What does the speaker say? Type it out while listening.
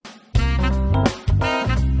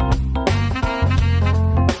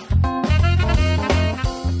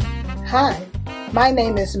Hi, my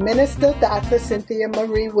name is Minister Dr. Cynthia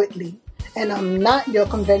Marie Whitley, and I'm not your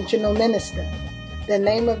conventional minister. The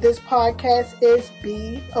name of this podcast is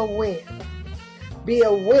Be Aware. Be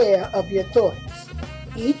aware of your thoughts.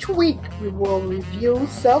 Each week we will review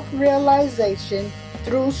self-realization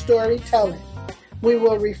through storytelling. We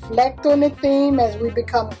will reflect on the theme as we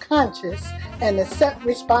become conscious and accept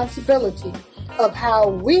responsibility of how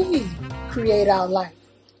we create our life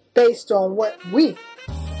based on what we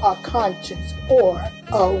are conscious or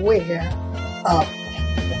aware of.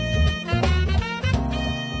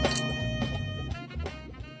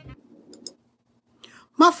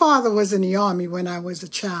 My father was in the Army when I was a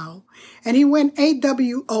child, and he went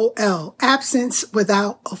AWOL, absence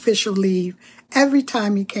without official leave, every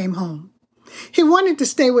time he came home. He wanted to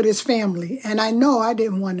stay with his family, and I know I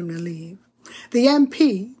didn't want him to leave. The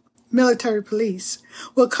MP, military police,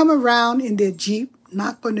 would come around in their Jeep,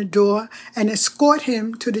 knock on the door, and escort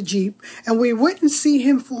him to the Jeep, and we wouldn't see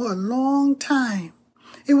him for a long time.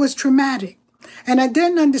 It was traumatic, and I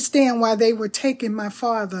didn't understand why they were taking my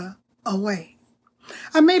father away.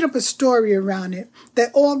 I made up a story around it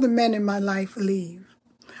that all the men in my life leave.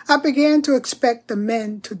 I began to expect the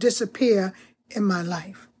men to disappear in my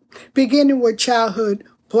life, beginning with childhood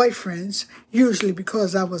boyfriends, usually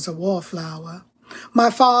because I was a wallflower, my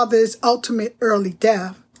father's ultimate early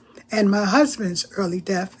death, and my husband's early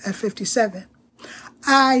death at 57.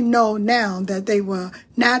 I know now that they were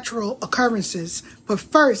natural occurrences, but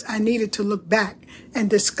first I needed to look back and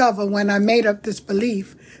discover when I made up this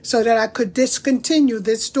belief so that I could discontinue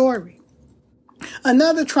this story.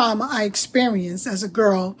 Another trauma I experienced as a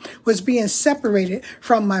girl was being separated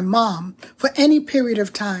from my mom for any period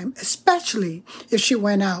of time, especially if she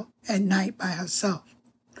went out at night by herself.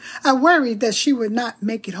 I worried that she would not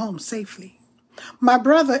make it home safely. My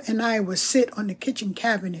brother and I would sit on the kitchen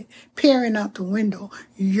cabinet, peering out the window,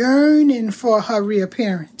 yearning for her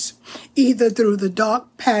reappearance, either through the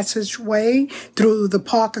dark passageway, through the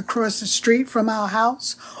park across the street from our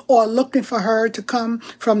house, or looking for her to come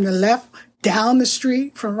from the left down the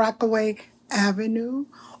street from Rockaway Avenue,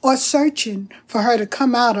 or searching for her to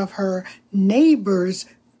come out of her neighbor's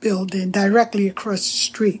building directly across the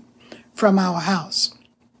street from our house.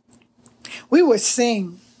 We would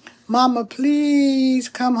sing, "Mama, please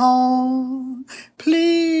come home.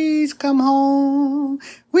 Please come home."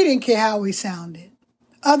 We didn't care how we sounded.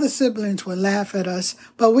 Other siblings would laugh at us,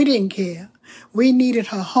 but we didn't care. We needed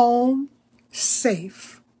her home,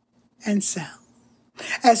 safe and sound.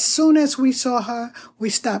 As soon as we saw her, we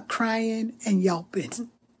stopped crying and yelping.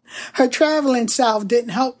 Her traveling south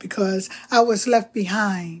didn't help because I was left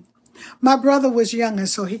behind. My brother was younger,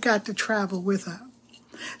 so he got to travel with her.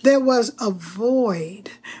 There was a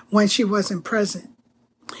void when she wasn't present.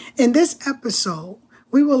 In this episode,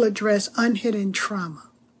 we will address unhidden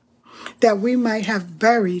trauma that we might have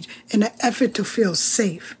buried in an effort to feel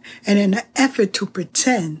safe and in an effort to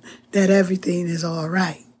pretend that everything is all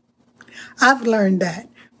right. I've learned that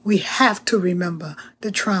we have to remember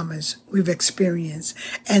the traumas we've experienced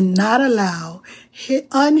and not allow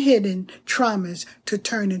unhidden traumas to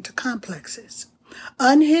turn into complexes.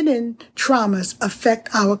 Unhidden traumas affect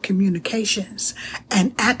our communications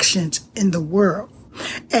and actions in the world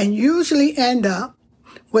and usually end up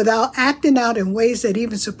without acting out in ways that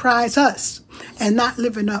even surprise us and not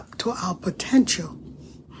living up to our potential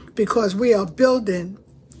because we are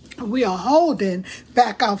holding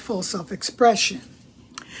back our full self-expression.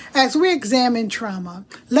 As we examine trauma,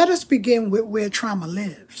 let us begin with where trauma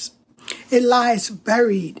lives. It lies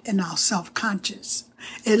buried in our self-conscious.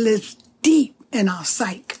 It lives deep in our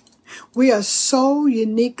psyche. We are so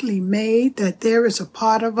uniquely made that there is a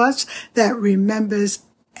part of us that remembers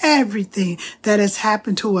everything that has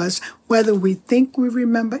happened to us, whether we think we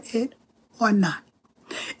remember it or not.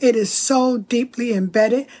 It is so deeply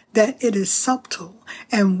embedded that it is subtle,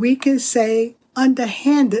 and we can say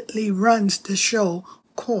underhandedly runs the show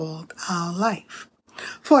called our life.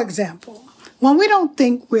 For example, when we don't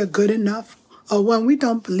think we're good enough, or when we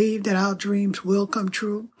don't believe that our dreams will come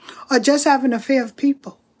true, or just having a fear of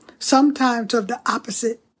people, sometimes of the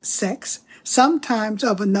opposite sex, sometimes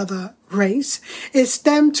of another race, it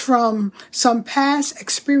stems from some past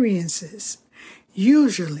experiences,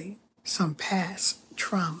 usually some past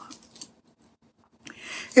trauma.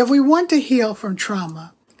 If we want to heal from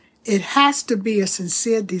trauma, it has to be a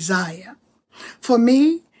sincere desire. For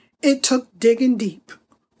me, it took digging deep,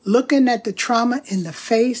 looking at the trauma in the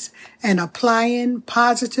face and applying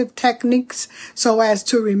positive techniques so as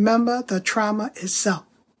to remember the trauma itself.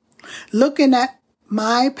 Looking at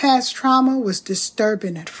my past trauma was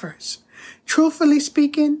disturbing at first. Truthfully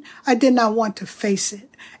speaking, I did not want to face it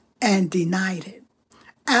and denied it.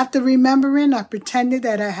 After remembering, I pretended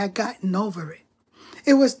that I had gotten over it.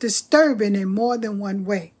 It was disturbing in more than one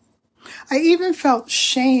way. I even felt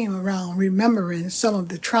shame around remembering some of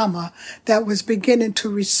the trauma that was beginning to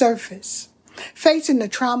resurface. Facing the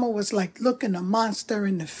trauma was like looking a monster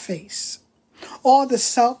in the face. All the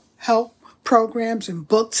self-help programs and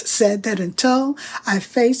books said that until I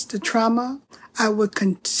faced the trauma, I would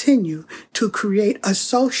continue to create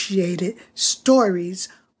associated stories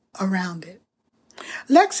around it.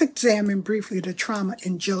 Let's examine briefly the trauma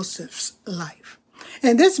in Joseph's life.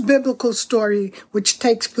 In this biblical story, which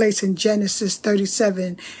takes place in Genesis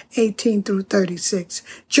 37:18 through 36,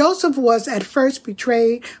 Joseph was at first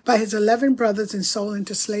betrayed by his 11 brothers and sold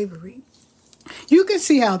into slavery. You can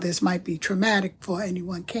see how this might be traumatic for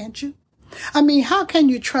anyone, can't you? I mean, how can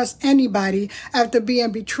you trust anybody after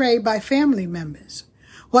being betrayed by family members?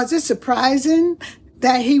 Was it surprising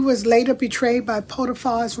that he was later betrayed by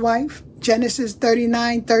Potiphar's wife? Genesis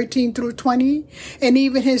 39:13 through 20, and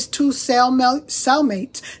even his two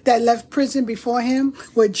cellmates that left prison before him,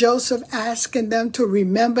 with Joseph asking them to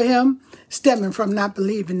remember him, stemming from not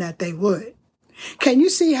believing that they would. Can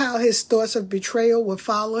you see how his thoughts of betrayal would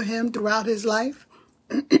follow him throughout his life?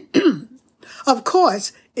 Of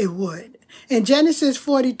course, it would. In Genesis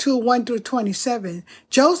 42:1 through 27,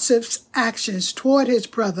 Joseph's actions toward his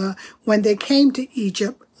brother when they came to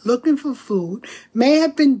Egypt looking for food may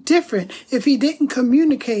have been different if he didn't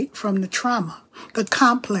communicate from the trauma, the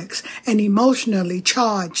complex and emotionally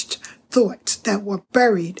charged thoughts that were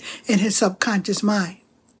buried in his subconscious mind.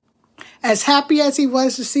 As happy as he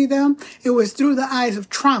was to see them, it was through the eyes of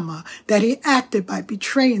trauma that he acted by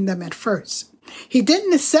betraying them at first. He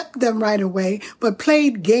didn't accept them right away, but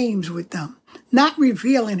played games with them, not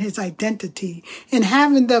revealing his identity and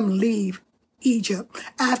having them leave Egypt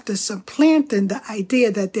after supplanting the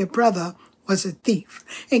idea that their brother was a thief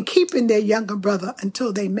and keeping their younger brother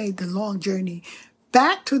until they made the long journey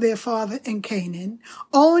back to their father in Canaan,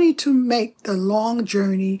 only to make the long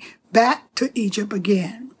journey back to Egypt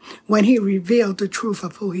again when he revealed the truth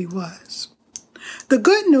of who he was. The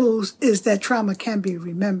good news is that trauma can be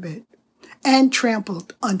remembered and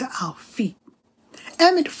trampled under our feet.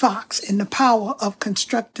 Emmett Fox, in The Power of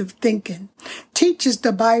Constructive Thinking, teaches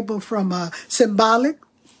the Bible from a symbolic,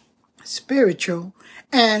 spiritual,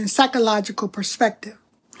 and psychological perspective.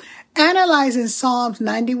 Analyzing Psalms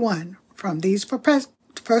 91 from these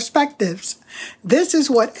perspectives, this is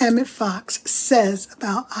what Emmett Fox says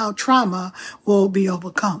about how trauma will be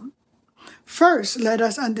overcome. First, let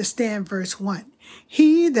us understand verse 1.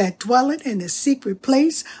 He that dwelleth in the secret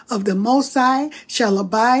place of the Most High shall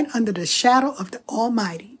abide under the shadow of the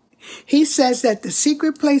Almighty. He says that the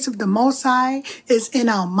secret place of the Most High is in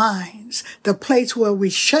our minds, the place where we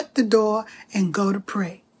shut the door and go to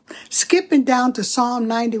pray. Skipping down to Psalm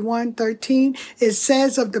 91:13, it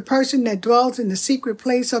says of the person that dwells in the secret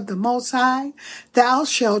place of the Most High, thou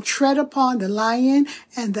shalt tread upon the lion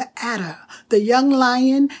and the adder, the young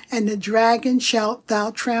lion and the dragon shalt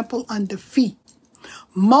thou trample under feet.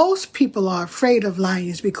 Most people are afraid of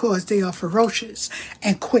lions because they are ferocious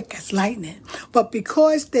and quick as lightning. But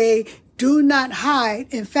because they do not hide,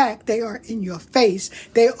 in fact, they are in your face.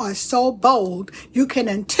 They are so bold, you can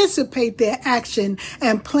anticipate their action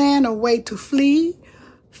and plan a way to flee,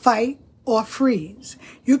 fight, or freeze.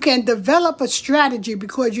 You can develop a strategy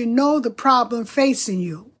because you know the problem facing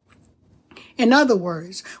you. In other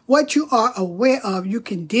words, what you are aware of, you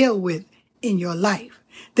can deal with in your life.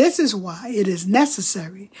 This is why it is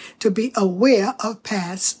necessary to be aware of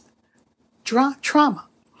past trauma.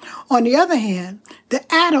 On the other hand, the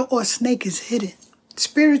adder or snake is hidden.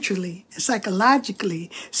 Spiritually and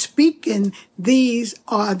psychologically speaking, these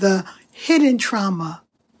are the hidden trauma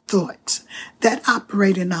thoughts that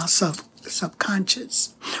operate in our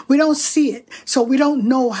subconscious. We don't see it, so we don't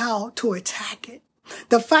know how to attack it.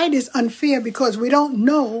 The fight is unfair because we don't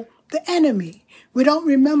know the enemy. We don't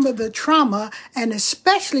remember the trauma and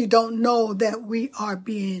especially don't know that we are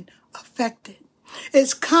being affected.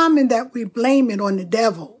 It's common that we blame it on the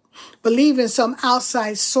devil, believing some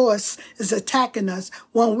outside source is attacking us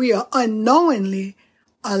when we are unknowingly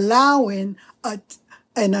allowing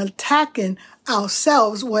and attacking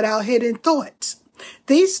ourselves with our hidden thoughts.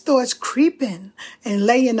 These thoughts creep in and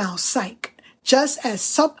lay in our psyche, just as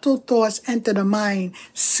subtle thoughts enter the mind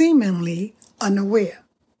seemingly unaware.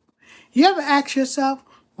 You ever ask yourself,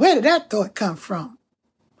 where did that thought come from?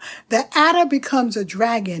 The adder becomes a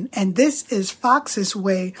dragon, and this is Fox's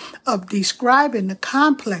way of describing the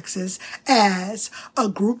complexes as a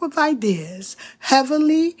group of ideas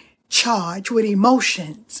heavily charged with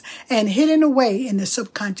emotions and hidden away in the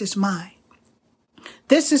subconscious mind.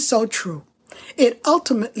 This is so true. It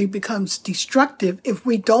ultimately becomes destructive if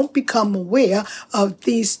we don't become aware of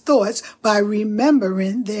these thoughts by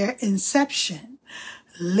remembering their inception.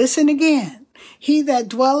 Listen again. He that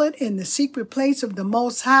dwelleth in the secret place of the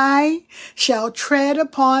Most High shall tread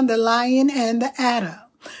upon the lion and the adder.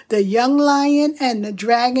 The young lion and the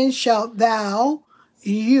dragon shalt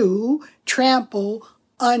you trample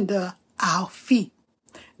under our feet.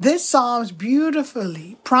 This Psalms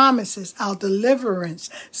beautifully promises our deliverance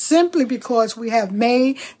simply because we have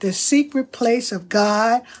made the secret place of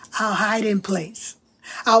God our hiding place.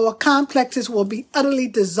 Our complexes will be utterly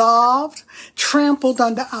dissolved, trampled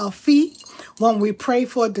under our feet when we pray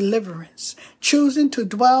for deliverance. Choosing to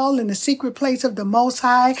dwell in the secret place of the Most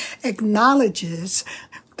High acknowledges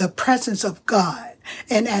the presence of God.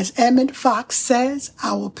 And as Emmett Fox says,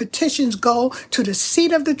 our petitions go to the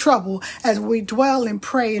seat of the trouble as we dwell and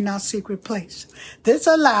pray in our secret place. This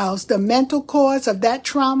allows the mental cause of that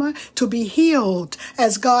trauma to be healed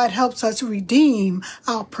as God helps us redeem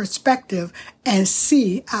our perspective and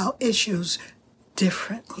see our issues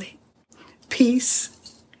differently. Peace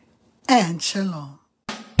and shalom.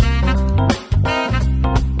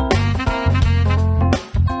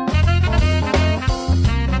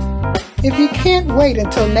 If you can't wait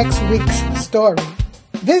until next week's story,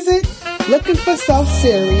 visit Looking for Self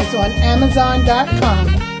series on Amazon.com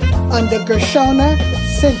under Gershona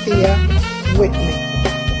Cynthia Whitley.